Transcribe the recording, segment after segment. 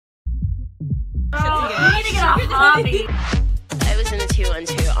a hobby. I was in the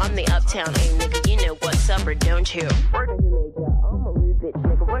 212 on the uptown, hey nigga, you know what's up or don't you? Who made ya? I'm a rude bitch,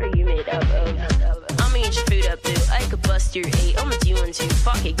 nigga, what are you made up of? I'ma eat your food up, boo, I could bust your 8, I'ma do 1, 2,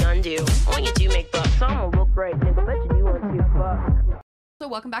 fuck it, gun do. When you do make bucks, I'ma look right, nigga, bet you do 1, 2, fuck. So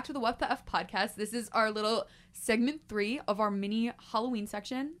welcome back to the What the F podcast. This is our little segment 3 of our mini Halloween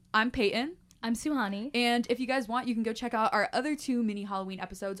section. I'm Peyton. I'm Suhani. And if you guys want, you can go check out our other 2 mini Halloween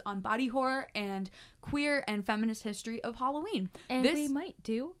episodes on body horror and queer and feminist history of Halloween. And we might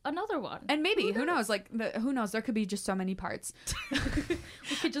do another one. And maybe, who knows? Who knows? There could be just so many parts.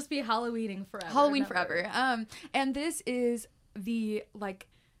 We could just be Halloweening forever. Halloween forever. And this is the,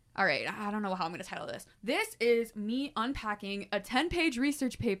 all right, I don't know how I'm going to title this. This is me unpacking a 10-page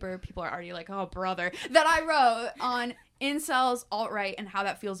research paper. People are already like, oh, brother. That I wrote on incels, alt-right, and how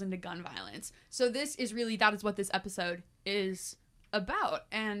that feels into gun violence. So that is what this episode is about.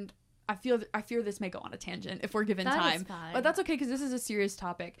 And I fear this may go on a tangent if we're given time. But that's okay because this is a serious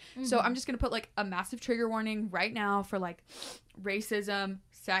topic. Mm-hmm. So I'm just going to put a massive trigger warning right now for racism,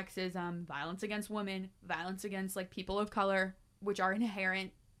 sexism, violence against women, violence against people of color, which are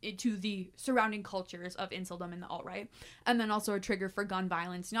inherent to the surrounding cultures of inceldom and the alt-right, and then also a trigger for gun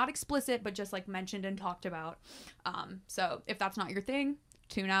violence, not explicit but just mentioned and talked about. So if that's not your thing,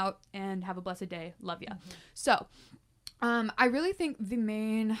 tune out and have a blessed day. Love ya. Mm-hmm. So I really think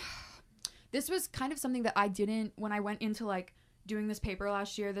this was kind of something that I didn't, when I went into doing this paper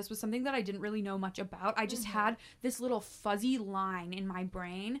last year, this was something that I didn't really know much about. I just had this little fuzzy line in my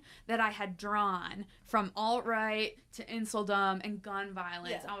brain that I had drawn from alt-right to inceldom and gun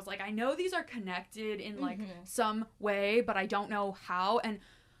violence. Yeah. I was like, I know these are connected in some way, but I don't know how. And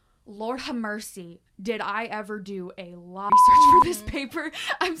Lord have mercy, did I ever do a lot of research for this paper?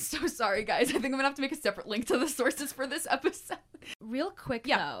 I'm so sorry, guys. I think I'm gonna have to make a separate link to the sources for this episode. Real quick,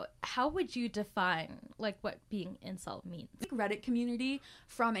 though, how would you define what being incel means? Reddit community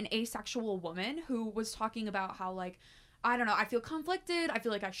from an asexual woman who was talking about how I don't know, I feel conflicted, I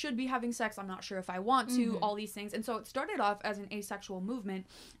feel like I should be having sex, I'm not sure if I want to, all these things. And so it started off as an asexual movement,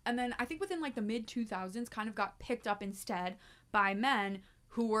 and then I think within the mid 2000s kind of got picked up instead by men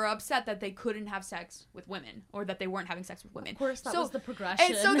who were upset that they couldn't have sex with women, or that they weren't having sex with women. Of course, that was the progression.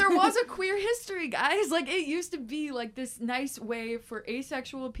 And so there was a queer history, guys. It used to be this nice way for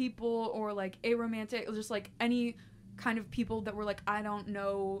asexual people or aromantic, just any kind of people that were I don't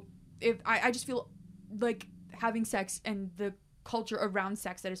know if I just feel having sex and the culture around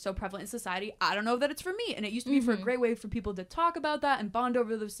sex that is so prevalent in society, I don't know that it's for me. And it used to be for a great way for people to talk about that and bond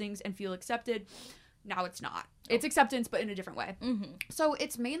over those things and feel accepted. Now it's not. It's acceptance, but in a different way. Mm-hmm. So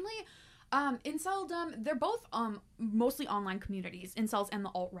it's mainly inceldom. They're both mostly online communities, incels and the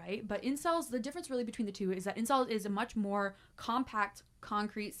alt-right. But incels, the difference really between the two is that incel is a much more compact,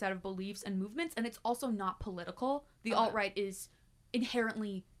 concrete set of beliefs and movements, and it's also not political. The alt-right is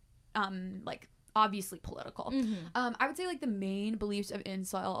inherently obviously political. Mm-hmm. I would say the main beliefs of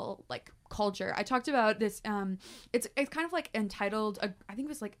incel culture. I talked about this. It's kind of entitled. I think it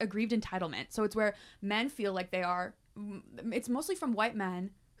was aggrieved entitlement. So it's where men feel like they are. It's mostly from white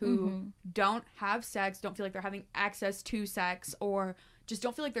men who don't have sex, don't feel like they're having access to sex, or just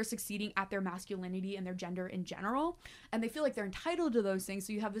don't feel like they're succeeding at their masculinity and their gender in general, and they feel like they're entitled to those things.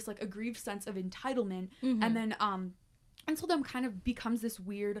 So you have this aggrieved sense of entitlement, and then inceldom kind of becomes this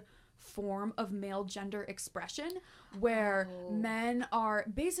weird form of male gender expression where men are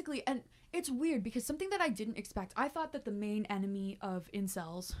basically, and it's weird because something that I didn't expect, I thought that the main enemy of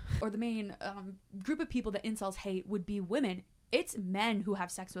incels, or the main group of people that incels hate, would be women. It's men who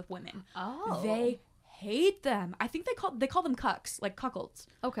have sex with women. They hate them. I think they call them cucks, cuckolds.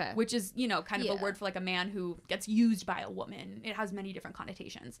 Okay. Which is, kind of a word for a man who gets used by a woman. It has many different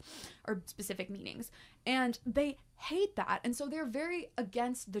connotations or specific meanings. And they hate that. And so they're very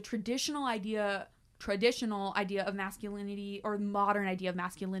against the traditional idea of masculinity, or modern idea of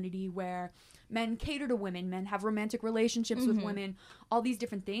masculinity, where men cater to women, men have romantic relationships with women, all these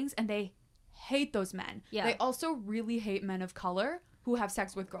different things, and they hate those men. Yeah. They also really hate men of color who have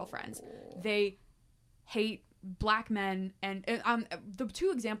sex with girlfriends. They hate black men, and the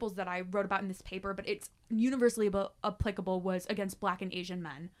 2 examples that I wrote about in this paper, but it's universally applicable, was against black and Asian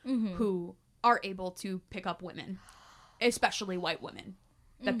men who are able to pick up women, especially white women,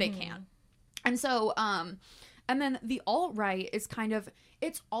 that they can. And so and then the alt-right is kind of,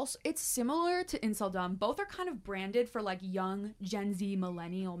 it's similar to inceldom. Both are kind of branded for young Gen Z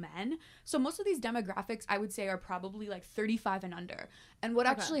millennial men. So most of these demographics, I would say, are probably 35 and under. And what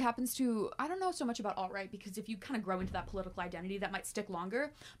actually happens to, I don't know so much about alt-right, because if you kind of grow into that political identity, that might stick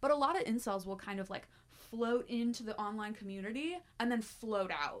longer. But a lot of incels will kind of float into the online community and then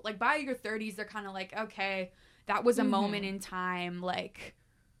float out. Like by your 30s, they're kind of like, okay, that was a moment in time. Like,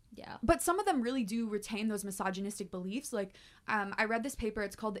 yeah. But some of them really do retain those misogynistic beliefs. Like, I read this paper.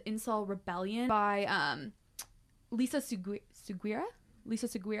 It's called The Incel Rebellion by Lisa Seguira.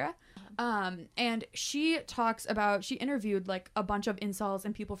 And she talks about, she interviewed like a bunch of incels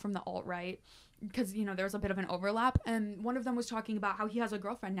and people from the alt-right because, you know, there was a bit of an overlap. And one of them was talking about how he has a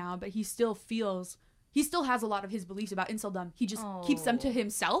girlfriend now, but he still has a lot of his beliefs about inceldom. He just keeps them to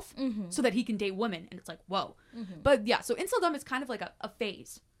himself so that he can date women. And it's like, whoa. But yeah, so inceldom is kind of like a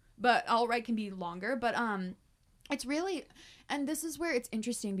phase, but alt-right can be longer. But it's really, and this is where it's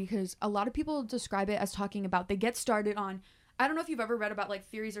interesting because a lot of people describe it as talking about, they get started on, I don't know if you've ever read about like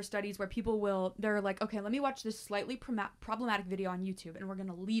theories or studies where they're like, okay, let me watch this slightly problematic video on YouTube and we're going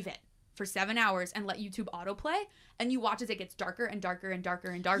to leave it for 7 hours and let YouTube autoplay, and you watch as it gets darker and darker and darker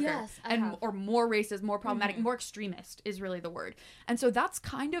and darker. Yes, or more racist, more problematic, more extremist is really the word. And so that's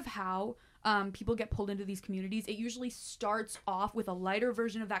kind of how people get pulled into these communities. It usually starts off with a lighter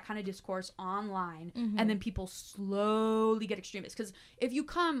version of that kind of discourse online, and then people slowly get extremist. Because if you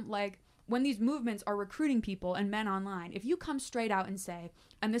come like, when these movements are recruiting people and men online, if you come straight out and say,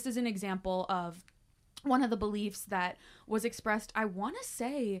 and this is an example of one of the beliefs that was expressed, I want to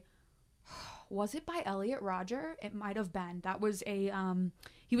say, was it by Elliot Rodger? It might have been. That was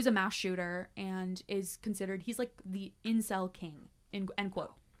he was a mass shooter and is considered, he's like the incel king, end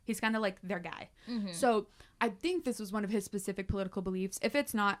quote. He's kind of like their guy. So I think this was one of his specific political beliefs. If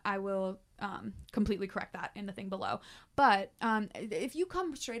it's not, I will completely correct that in the thing below. But if you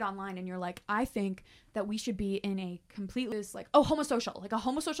come straight online and you're like, I think that we should be in a completely like, homosocial, like a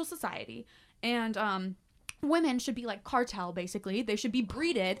homosocial society. And women should be like cartel, basically. They should be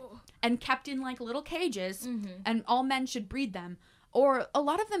breeded and kept in like little cages, and all men should breed them. Or a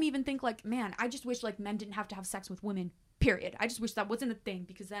lot of them even think like, man, I just wish like men didn't have to have sex with women. Period. I just wish that wasn't a thing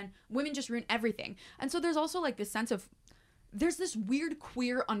because then women just ruin everything. And so there's also like this sense of, there's this weird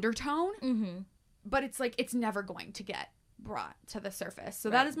queer undertone, but it's like, it's never going to get brought to the surface.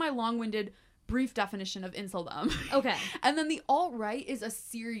 So that is my long-winded, brief definition of inceldom. Okay. And then the alt-right is a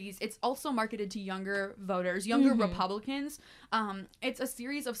series. It's also marketed to younger voters, younger Republicans. It's a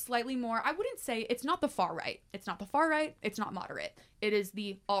series of slightly more, I wouldn't say, it's not the far right. It's not the far right. It's not moderate. It is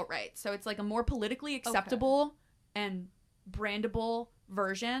the alt-right. So it's like a more politically acceptable and brandable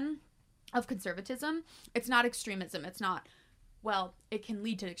version of conservatism. It's not extremism. It's not, well, it can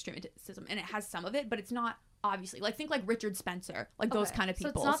lead to extremism, and it has some of it, but it's not obviously. Like, think like Richard Spencer, like those kind of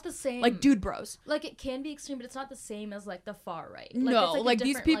people. So it's not the same. Like dude bros. Like, it can be extreme, but it's not the same as like the far right. Like, no, it's like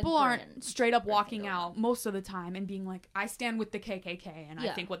these people like, aren't straight up walking out most of the time and being like, I stand with the KKK and I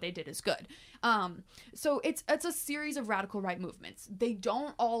think what they did is good. So it's a series of radical right movements. They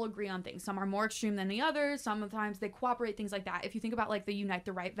don't all agree on things. Some are more extreme than the others. Sometimes they cooperate, things like that. If you think about like the Unite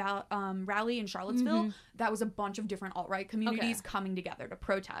the Right rally in Charlottesville, that was a bunch of different alt-right communities coming together to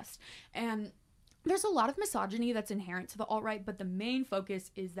protest. And there's a lot of misogyny that's inherent to the alt-right, but the main focus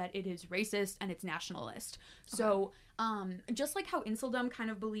is that it is racist and it's nationalist. So just like how inceldom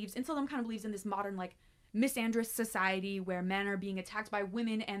kind of believes in this modern like misandrous society where men are being attacked by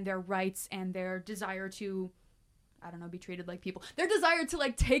women and their rights and their desire to, I don't know, be treated like people. Their desire to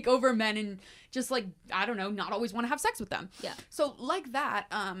like take over men and just like, I don't know, not always want to have sex with them. Yeah. So like that,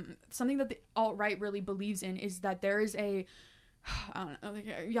 something that the alt-right really believes in is that there is a, I don't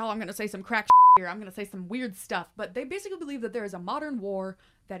know, y'all, I'm going to say some crack here. I'm going to say some weird stuff, but they basically believe that there is a modern war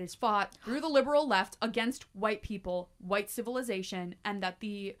that is fought through the liberal left against white people, white civilization, and that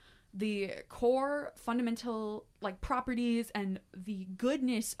the core fundamental like properties and the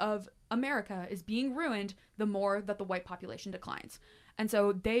goodness of America is being ruined the more that the white population declines. And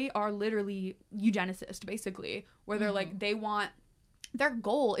so they are literally eugenicist, basically, where they're like, their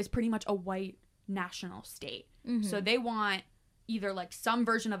goal is pretty much a white national state. So they want either like some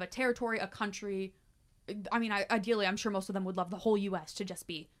version of a territory, a country. I mean, ideally, I'm sure most of them would love the whole U.S. to just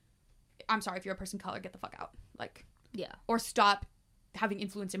be, I'm sorry, if you're a person of color, get the fuck out. Like, yeah. Or stop having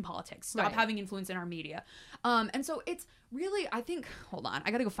influence in politics. Stop having influence in our media. And so it's really, I think, hold on,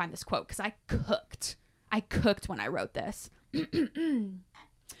 I gotta go find this quote because I cooked when I wrote this.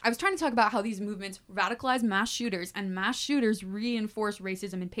 I was trying to talk about how these movements radicalize mass shooters, and mass shooters reinforce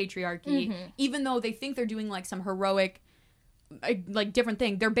racism and patriarchy, even though they think they're doing like some heroic, like different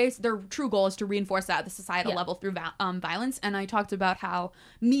thing. Their true goal is to reinforce that at the societal level through violence. And I talked about how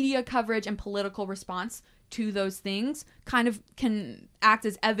media coverage and political response to those things kind of can act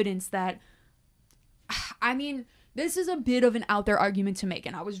as evidence that, I mean, this is a bit of an out there argument to make,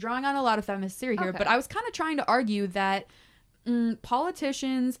 and I was drawing on a lot of feminist theory here, but I was kind of trying to argue that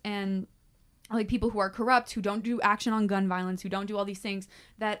politicians and like people who are corrupt, who don't do action on gun violence, who don't do all these things,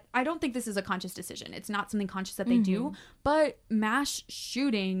 that I don't think this is a conscious decision. It's not something conscious that they do, but mass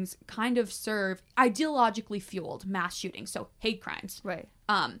shootings kind of serve ideologically fueled mass shootings. So hate crimes. Right.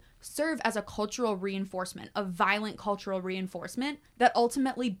 Serve as a cultural reinforcement, a violent cultural reinforcement that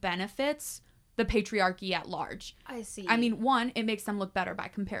ultimately benefits the patriarchy at large. I see. I mean, one, it makes them look better by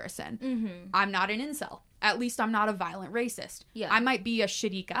comparison. I'm not an incel. At least I'm not a violent racist. Yeah. I might be a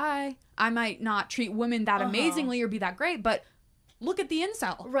shitty guy. I might not treat women that amazingly or be that great, but look at the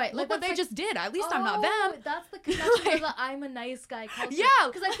incel. Right. Look like, what they just did. At least I'm not them. That's the connection to the I'm a nice guy culture. Yeah.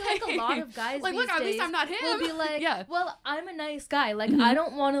 Because I feel like a lot of guys like, these look, at days least I'm not him. will be like, yeah. well, I'm a nice guy. Like, I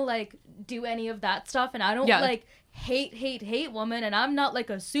don't want to, like, do any of that stuff, and I don't, like, hate women, and I'm not,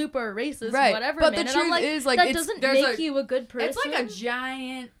 like, a super racist, whatever, but man. the And I'm truth like, is, like, that doesn't make you a good person. It's like a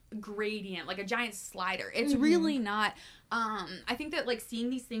giant gradient, like a giant slider. It's really not. I think that, like, seeing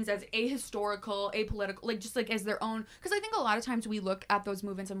these things as ahistorical, apolitical, like, just, like, as their own, because I think a lot of times we look at those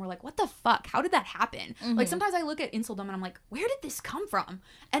movements and we're like, what the fuck? How did that happen? Like, sometimes I look at inceldom and I'm like, where did this come from?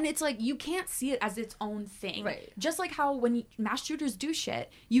 And it's like, you can't see it as its own thing. Right. Just like how when mass shooters do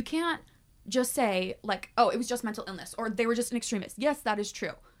shit, you can't just say, like, oh, it was just mental illness, or they were just an extremist. Yes, that is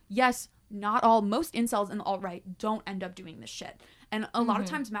true. Yes, most incels in the alt-right don't end up doing this shit. And a lot of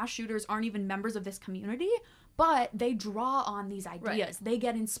times mass shooters aren't even members of this community, but they draw on these ideas. Right. They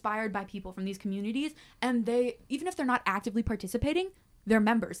get inspired by people from these communities, and they, even if they're not actively participating, they're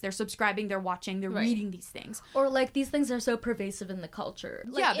members. They're subscribing, they're watching, they're reading these things. Or, like, these things are so pervasive in the culture.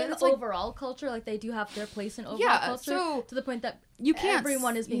 Like, in overall culture, like, they do have their place in overall culture, so to the point that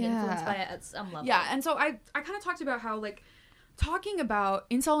everyone is being influenced by it at some level. Yeah, and so I kind of talked about how, like, talking about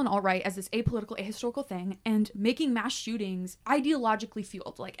incel and alt-right as this apolitical, ahistorical thing, and making mass shootings ideologically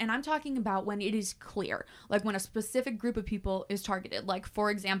fueled. Like, and I'm talking about when it is clear, like when a specific group of people is targeted. Like, for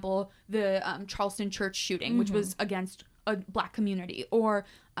example, the Charleston church shooting, which was against a black community, or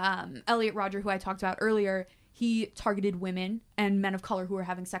Elliot Rodger, who I talked about earlier. He targeted women and men of color who were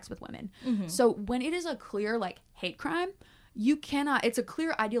having sex with women. So when it is a clear, like, hate crime, you cannot. It's a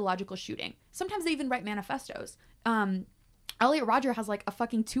clear ideological shooting. Sometimes they even write manifestos. Elliot Rodger has, like, a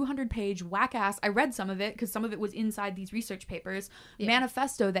fucking 200-page whack-ass, I read some of it because some of it was inside these research papers,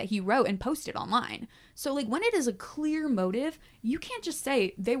 manifesto that he wrote and posted online. So, like, when it is a clear motive, you can't just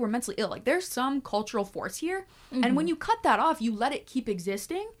say they were mentally ill. Like, there's some cultural force here, and when you cut that off, you let it keep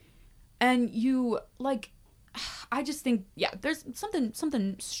existing, and you, like, I just think, there's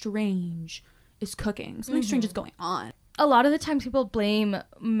something strange is cooking. Something strange is going on. A lot of the times people blame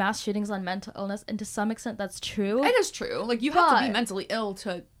mass shootings on mental illness, and to some extent that's true. It is true. Like, you have to be mentally ill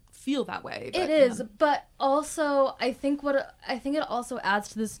to feel that way. But, it is, but also I think it also adds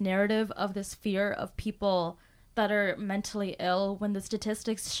to this narrative of this fear of people that are mentally ill, when the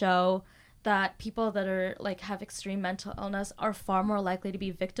statistics show that people that are, like, have extreme mental illness are far more likely to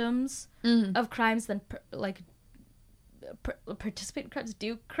be victims of crimes than participate in crimes,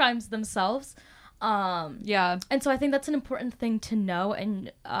 do crimes themselves. And so I think that's an important thing to know,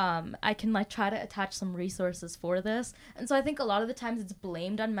 and I can, like, try to attach some resources for this. And so I think a lot of the times it's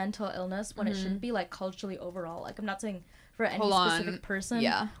blamed on mental illness when it shouldn't be, like, culturally overall. Like, I'm not saying for any specific person,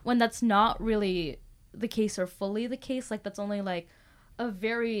 when that's not really the case or fully the case. Like, that's only, like, a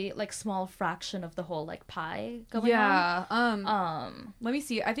very, like, small fraction of the whole, like, pie going on. Let me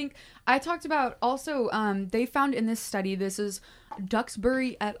see. I think I talked about also, they found in this study, this is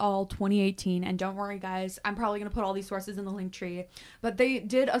Duxbury et al. 2018, and don't worry, guys, I'm probably going to put all these sources in the link tree, but they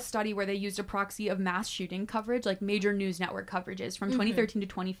did a study where they used a proxy of mass shooting coverage, like major news network coverages from 2013 to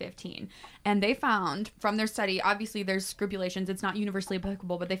 2015, and they found from their study, obviously there's scrupulations, it's not universally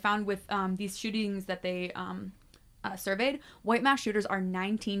applicable, but they found with these shootings that they surveyed, white mass shooters are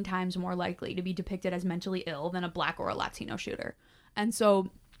 19 times more likely to be depicted as mentally ill than a black or a Latino shooter. And so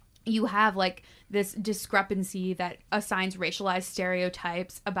you have, like, this discrepancy that assigns racialized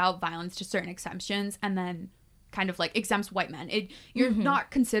stereotypes about violence to certain exemptions and then kind of, like, exempts white men. You're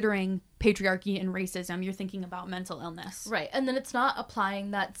not considering patriarchy and racism. You're thinking about mental illness. Right. And then it's not applying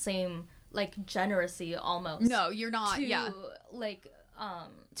that same, like, generosity almost. No, you're not. To, like,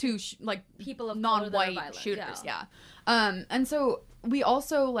 to like, people of non-white shooters. And so we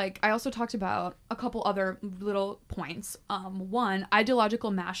also, like, I also talked about a couple other little points. One,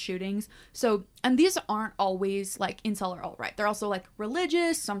 ideological mass shootings. So, and these aren't always, like, incel or alt-right. They're also, like,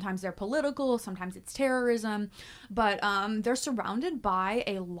 religious. Sometimes they're political. Sometimes it's terrorism. But they're surrounded by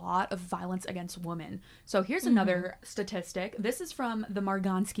a lot of violence against women. So here's another statistic. This is from the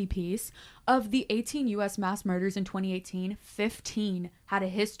Margansky piece. Of the 18 U.S. mass murders in 2018, 15 had a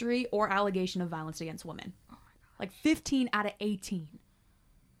history or allegation of violence against women. Like 15 out of 18.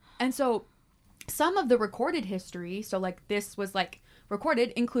 And so Some of the recorded history, so like this was like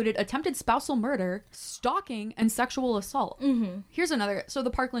recorded, included attempted spousal murder, stalking, and sexual assault. Here's another. So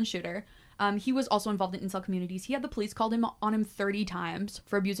the Parkland shooter, he was also involved in incel communities. He had the police called on him 30 times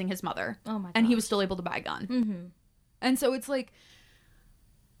for abusing his mother. Oh my god. And he was still able to buy a gun. And so it's like,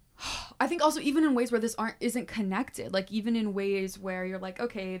 I think also even in ways where this isn't connected, like even in ways where you're like,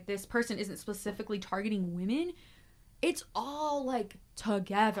 okay, this person isn't specifically targeting women, it's all like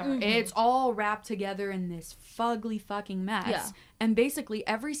together. It's all wrapped together in this fugly fucking mess. Yeah. And basically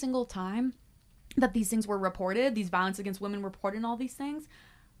every single time that these things were reported, these violence against women reported and all these things,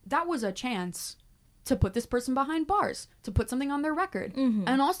 that was a chance to put this person behind bars, to put something on their record.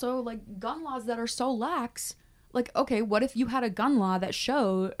 And also like gun laws that are so lax. Like, okay, what if you had a gun law that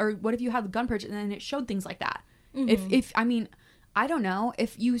showed, or what if you had the gun purchase and then it showed things like that? If I mean, I don't know,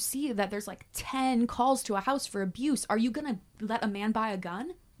 if you see that there's like 10 calls to a house for abuse, are you gonna let a man buy a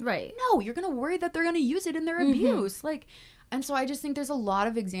gun? Right. No, you're gonna worry that they're gonna use it in their abuse. Like, and so I just think there's a lot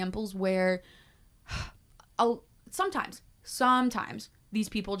of examples where sometimes these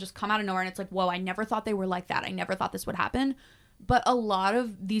people just come out of nowhere and it's like, whoa, I never thought they were like that. I never thought this would happen. But a lot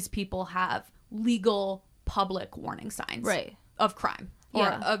of these people have legal public warning signs of crime or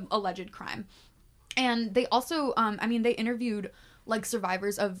of alleged crime. And they also, they interviewed like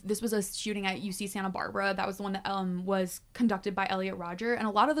survivors of, this was a shooting at UC Santa Barbara. That was the one that was conducted by Elliot Rodger. And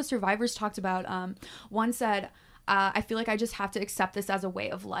a lot of the survivors talked about, one said, I feel like I just have to accept this as a way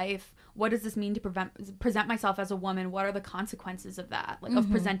of life. What does this mean to present myself as a woman? What are the consequences of that? Like of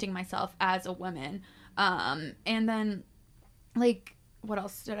presenting myself as a woman. And then like, what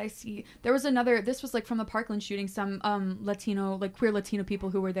else did I see? There was another, this was like from the Parkland shooting, some Latino, like queer Latino people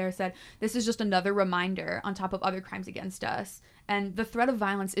who were there said, this is just another reminder on top of other crimes against us. And the threat of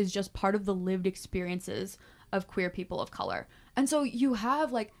violence is just part of the lived experiences of queer people of color. And so you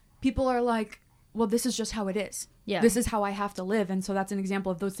have like, people are like, well, this is just how it is. Yeah. This is how I have to live. And so that's an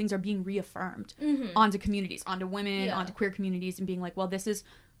example of those things are being reaffirmed onto communities, onto women, onto queer communities, and being like, well, this is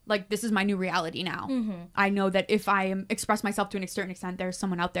my new reality now. I know that if I express myself to a certain extent, there's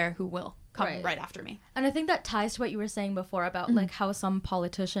someone out there who will come right after me. And I think that ties to what you were saying before about like how some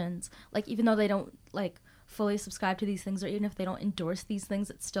politicians, like even though they don't like fully subscribe to these things, or even if they don't endorse these things,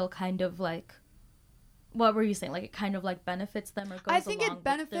 it's still kind of like, what were you saying? Like it kind of like benefits them or goes I think along it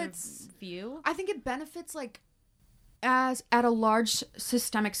benefits with their view? I think it benefits like as at a large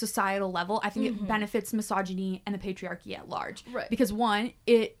systemic societal level. I think it benefits misogyny and the patriarchy at large. Right. Because one,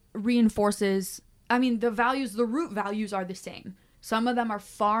 it reinforces, the root values are the same. Some of them are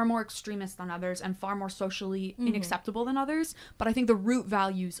far more extremist than others and far more socially unacceptable than others. But I think the root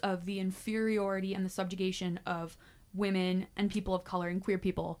values of the inferiority and the subjugation of women and people of color and queer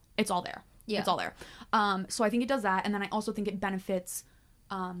people, it's all there. Yeah. It's all there. So I think it does that. And then I also think it benefits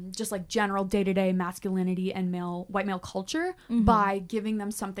just like general day-to-day masculinity and white male culture by giving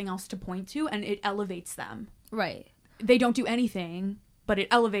them something else to point to, and it elevates them. Right. They don't do anything, but it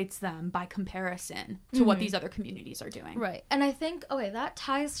elevates them by comparison to what these other communities are doing. Right. And I think, that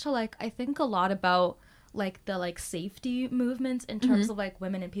ties to like, I think a lot about like the like safety movements in terms of like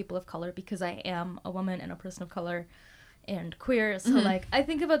women and people of color, because I am a woman and a person of color and queer, so like I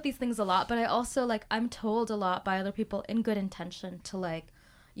think about these things a lot, but I also like, I'm told a lot by other people in good intention to like,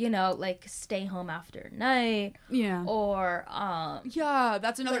 you know, like stay home after night. Yeah. Or yeah,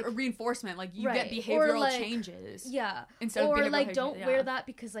 that's another like, reinforcement. Like you get behavioral like, changes. Yeah. Instead of like don't wear that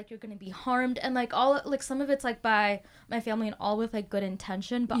because like you're gonna be harmed, and like all like some of it's like by my family and all with like good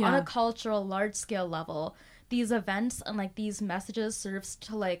intention, but on a cultural large scale level, these events and like these messages serves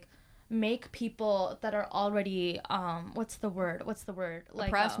to like make people that are already what's the word like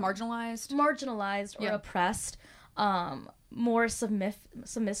oppressed, marginalized or oppressed more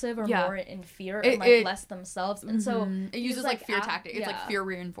submissive or more in fear and like less themselves. And so it uses like fear tactic. It's like fear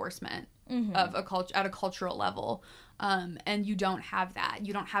reinforcement of a culture at a cultural level. And you don't have that.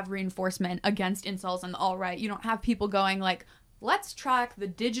 You don't have reinforcement against incels and the alt-right. You don't have people going like, let's track the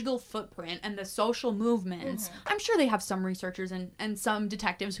digital footprint and the social movements. I'm sure they have some researchers and some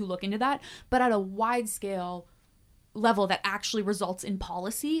detectives who look into that, but at a wide scale level that actually results in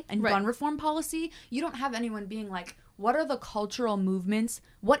policy and gun reform policy, you don't have anyone being like, what are the cultural movements?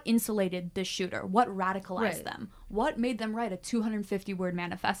 What insulated this shooter? What radicalized them? What made them write a 250-word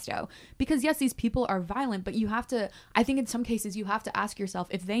manifesto? Because yes, these people are violent, but you have to, I think in some cases you have to ask yourself,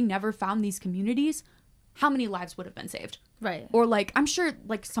 if they never found these communities, how many lives would have been saved? Right. Or like, I'm sure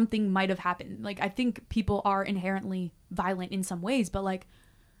like something might have happened. Like I think people are inherently violent in some ways, but like,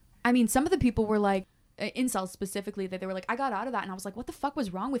 I mean, some of the people were like, incels specifically, that they were like, I got out of that and I was like, what the fuck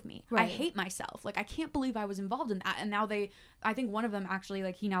was wrong with me? I hate myself. Like, I can't believe I was involved in that. And now I think one of them actually,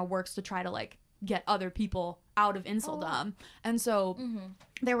 like, he now works to try to like get other people out of inceldom. And so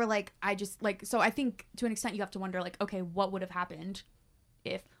they were like, so I think to an extent you have to wonder, like, okay, what would have happened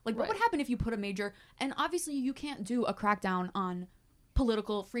if, like, what would happen if you put a major, and obviously you can't do a crackdown on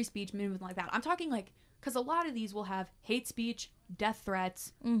political free speech movement like that. I'm talking like, because a lot of these will have hate speech, death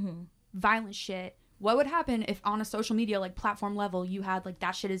threats, violent shit. What would happen if on a social media, like, platform level, you had, like,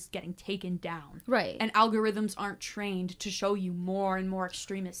 that shit is getting taken down? Right. And algorithms aren't trained to show you more and more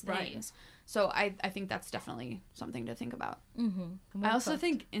extremist things. Right. So I think that's definitely something to think about. I also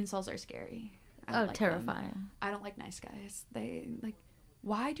think incels are scary. Terrifying. Them. I don't like nice guys. They, like,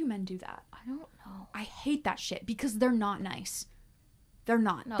 why do men do that? I don't know. I hate that shit because they're not nice. They're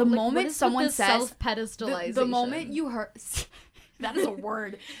not. No, the like, moment someone says... Self-pedestalization. The moment you heard... that is a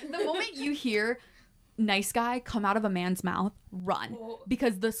word. The moment you hear... nice guy come out of a man's mouth, run,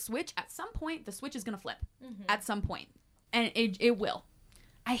 because the switch is gonna flip at some point, and it will.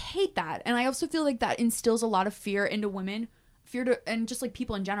 I hate that, and I also feel like that instills a lot of fear into women, and just like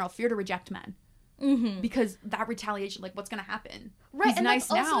people in general, fear to reject men, because that retaliation, like, what's gonna happen? Right. He's and nice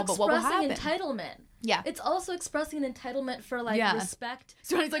that's also now, but what will happen? Entitlement. Yeah, it's also expressing an entitlement for, like, respect.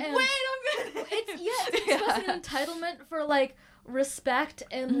 So he's like, wait a minute. It's expressing an entitlement for, like, respect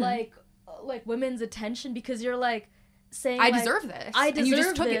and like women's attention, because you're like saying, I like, deserve this. I deserve and you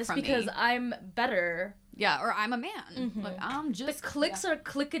just took this it from because me. I'm better. Yeah, or I'm a man. Like, I'm just... The clicks are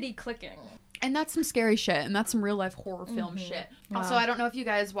clickety-clicking. And that's some scary shit, and that's some real-life horror film shit. Wow. Also, I don't know if you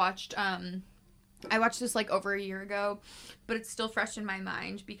guys watched... I watched this, like, over a year ago, but it's still fresh in my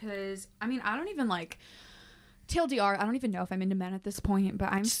mind because, I mean, I don't even, like... TLDR, I don't even know if I'm into men at this point,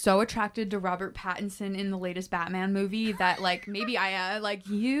 but I'm so attracted to Robert Pattinson in the latest Batman movie that, like, maybe like,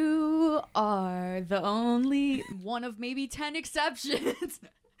 you are the only one of maybe 10 exceptions.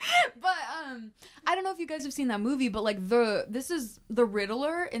 But I don't know if you guys have seen that movie, but, like, the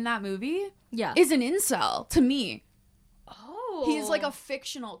Riddler in that movie is an incel to me. Oh. He's, like, a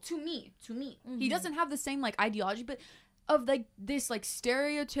fictional to me. He doesn't have the same, like, ideology, but of, like, this, like,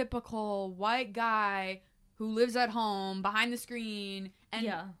 stereotypical white guy who lives at home behind the screen,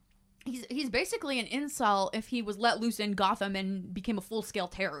 and he's basically an incel if he was let loose in Gotham and became a full-scale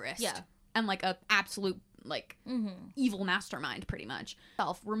terrorist. Yeah. And, like, a absolute, like, evil mastermind, pretty much.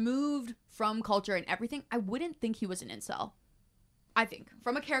 Removed from culture and everything, I wouldn't think he was an incel. I think,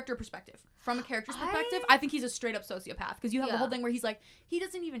 from a character perspective. I think he's a straight-up sociopath, because you have the whole thing where he's like, he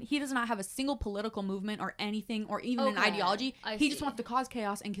does not have a single political movement or anything, or even an ideology. He just wants to cause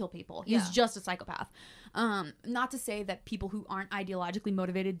chaos and kill people. He's just a psychopath. Not to say that people who aren't ideologically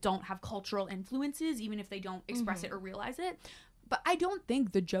motivated don't have cultural influences, even if they don't express it or realize it. But I don't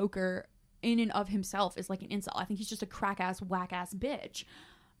think the Joker, in and of himself, is like an incel. I think he's just a crack-ass, whack-ass bitch.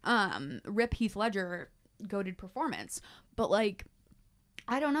 Rip Heath Ledger, goated performance. But, like,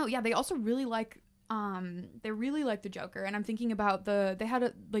 I don't know. Yeah, they also really like the Joker, and I'm thinking about they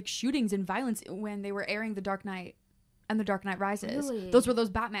had like shootings and violence when they were airing The Dark Knight and The Dark Knight Rises. Really? Those were those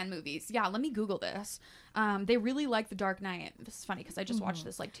Batman movies. Yeah, let me Google this. They really like The Dark Knight. This is funny because I just watched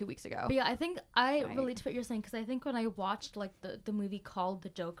this like 2 weeks ago. But yeah, I think I relate to what you're saying, because I think when I watched, like, the movie called The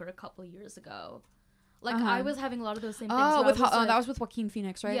Joker a couple years ago, like, I was having a lot of those same things. Oh, that was with Joaquin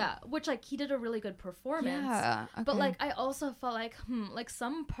Phoenix, right? Yeah, which, like, he did a really good performance. Yeah, okay. But, like, I also felt like, like,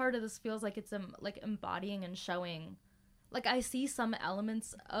 some part of this feels like it's, like, embodying and showing. Like, I see some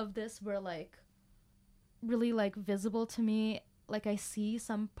elements of this where, like, really, like, visible to me. Like, I see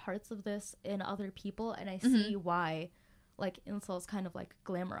some parts of this in other people, and I see why, like, incels kind of, like,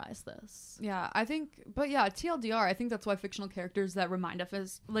 glamorize this. Yeah, I think, but yeah, TLDR, I think that's why fictional characters that remind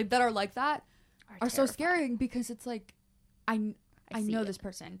us, like, that are like that, are so scary, because it's like, I know this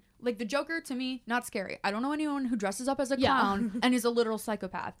person. Like, the Joker, to me, not scary. I don't know anyone who dresses up as a clown and is a literal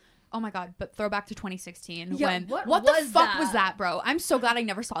psychopath. Oh my god, but throwback to 2016 when what the fuck was that, bro? I'm so glad I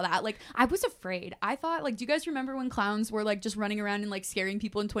never saw that. Like, I was afraid. I thought, like, do you guys remember when clowns were, like, just running around and, like, scaring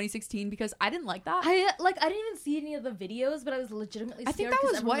people in 2016? Because I didn't like that. I didn't even see any of the videos, but I was legitimately scared. I think that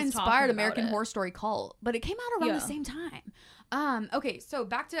was what inspired American Horror Story Cult, but it came out around the same time. Okay, so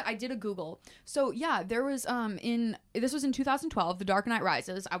back to, I did a Google. So yeah, there was this was in 2012, The Dark Knight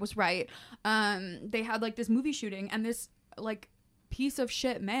Rises. I was right. They had, like, this movie shooting, and this, like, piece of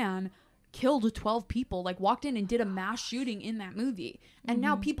shit man killed 12 people, like, walked in and did a mass shooting in that movie. And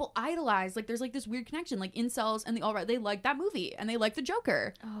now people idolize, like, there's, like, this weird connection, like, incels and the alt-right, they like that movie and they like the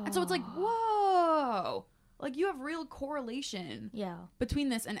Joker. And so it's like, whoa. Like, you have real correlation Yeah. between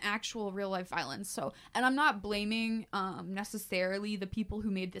this and actual real life violence. So, and I'm not blaming necessarily the people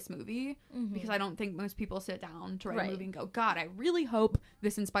who made this movie, because I don't think most people sit down to write a movie and go, God, I really hope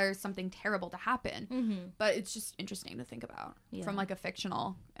this inspires something terrible to happen. But it's just interesting to think about from like a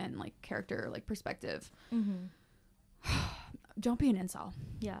fictional and like character like perspective. Don't be an incel.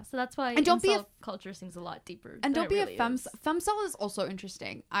 Yeah, so that's why and don't be culture seems a lot deeper. And don't be really a femcel is also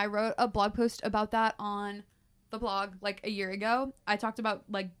interesting. I wrote a blog post about that on the blog like a year ago. I talked about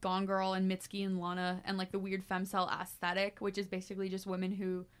like Gone Girl and Mitski and Lana and like the weird femcel aesthetic, which is basically just women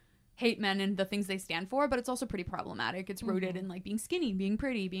who hate men and the things they stand for, but it's also pretty problematic. It's rooted in like being skinny, being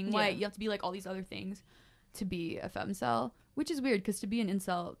pretty, being white. You have to be like all these other things to be a femcel, which is weird because to be an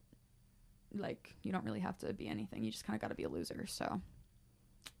incel, like, you don't really have to be anything. You just kind of got to be a loser. So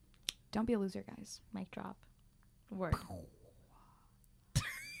don't be a loser, guys. Mic drop. Word.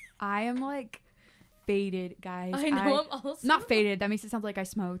 I am like faded, guys. I know. I'm also not faded. That makes it sound like I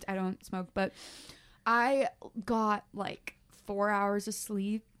smoked. I don't smoke, but I got like 4 hours of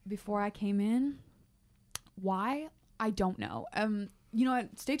sleep before I came in. Why? I don't know. You know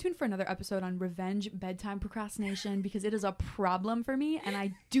what? Stay tuned for another episode on revenge bedtime procrastination, because it is a problem for me and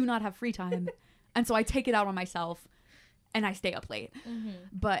I do not have free time. And so I take it out on myself and I stay up late.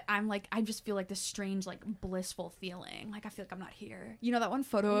 But I'm like, I just feel like this strange, like blissful feeling. Like I feel like I'm not here. You know that one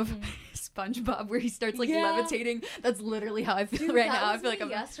photo of SpongeBob where he starts like levitating? That's literally how I feel right now. I feel like I'm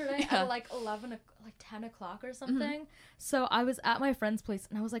yesterday at like 10 o'clock or something. So I was at my friend's place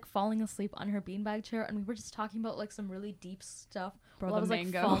and I was like falling asleep on her beanbag chair and we were just talking about like some really deep stuff while I was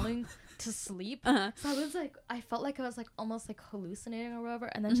like falling to sleep. So I was like, I felt like I was like almost like hallucinating or whatever.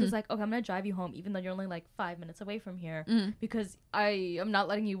 And then she's like, okay, I'm gonna drive you home even though you're only like 5 minutes away from here because I am not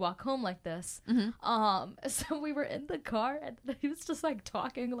letting you walk home like this. So we were in the car and he was just like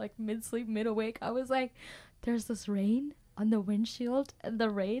talking like mid-sleep, mid-awake. I was like, there's this rain on the windshield and the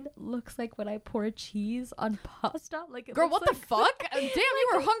rain looks like when I pour cheese on pasta. Like, it girl, what like the fuck? Damn, you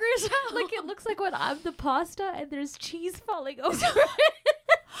were hungry as hell. Like, it looks like when I'm the pasta and there's cheese falling over.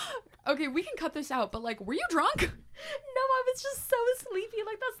 Okay, we can cut this out, but like, were you drunk? No, I was just so sleepy.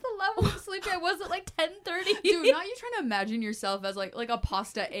 Like, that's the level of sleepy I was at like 10:30. Dude, now you're trying to imagine yourself as like a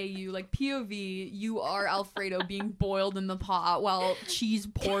pasta AU, like POV, you are Alfredo being boiled in the pot while cheese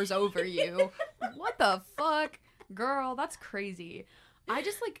pours over you. What the fuck? Girl, that's crazy. I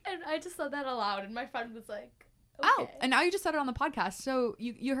just said that aloud and my friend was like, okay. Oh, and now you just said it on the podcast. So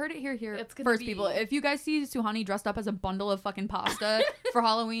you heard it here first, people. If you guys see Suhani dressed up as a bundle of fucking pasta for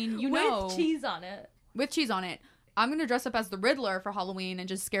Halloween, you know. With cheese on it. With cheese on it. I'm going to dress up as the Riddler for Halloween and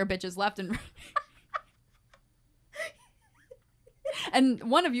just scare bitches left and right.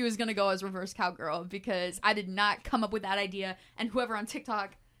 And one of you is going to go as reverse cowgirl because I did not come up with that idea. And whoever on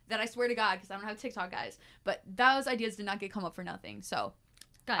TikTok, that I swear to God, because I don't have TikTok, guys, but those ideas did not get come up for nothing. So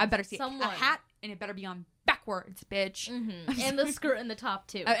guys, I better see a hat, and it better be on backwards, bitch. And the skirt and the top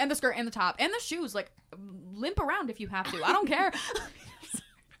too. And the skirt and the top and the shoes. Like, limp around if you have to. I don't care.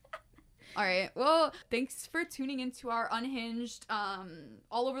 All right. Well, thanks for tuning into our unhinged,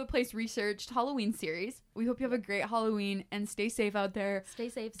 all over the place researched Halloween series. We hope you have a great Halloween and stay safe out there. Stay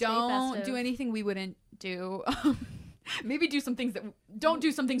safe. Don't stay festive. do anything we wouldn't do. Maybe do some things that don't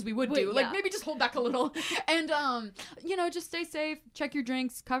do some things we would do. Like, maybe just hold back a little. And, you know, just stay safe. Check your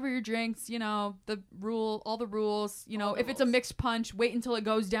drinks. Cover your drinks. You know, all the rules. You know, if it's a mixed punch, wait until it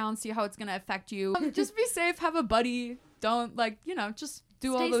goes down. See how it's going to affect you. Just be safe. Have a buddy. Don't, like, you know, just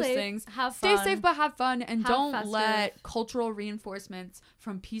do all those things. Have fun. Stay safe, but have fun. And don't let cultural reinforcements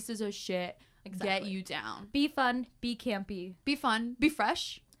from pieces of shit get you down. Be fun. Be campy. Be fun. Be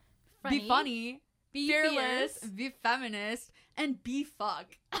fresh. Funny. Be funny. Be fearless, fierce. be feminist, and be fuck.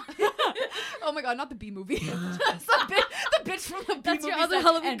 Oh my god, not the B movie. That's the bitch from the B movie. That's your other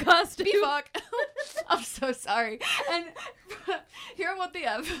Halloween costume. Be fuck. I'm so sorry. And here what the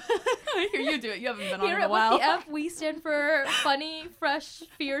F. Here, you do it. You haven't been on in a while. Here at the F, we stand for funny, fresh,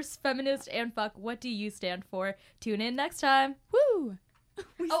 fierce, feminist, and fuck. What do you stand for? Tune in next time. Woo!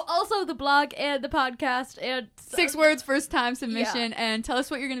 Oh, also the blog and the podcast and 6 words first time submission and tell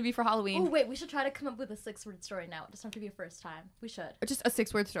us what you're going to be for Halloween. Oh, wait, we should try to come up with a 6-word story now. It doesn't have to be a first time. We should. Just a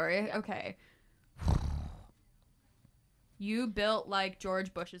 6-word story? Yeah. Okay. You built like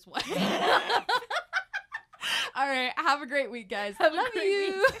George Bush's wife. All right. Have a great week, guys. Love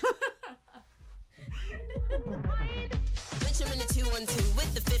you. Bitch, I'm in the 212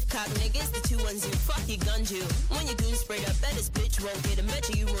 with the 5th cop niggas, the 210. Fuck your gun, you. When your goon sprayed up, bet this bitch won't get a match,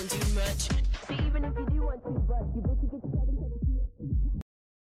 you won't do much. See, even if you do want to, but you bitch.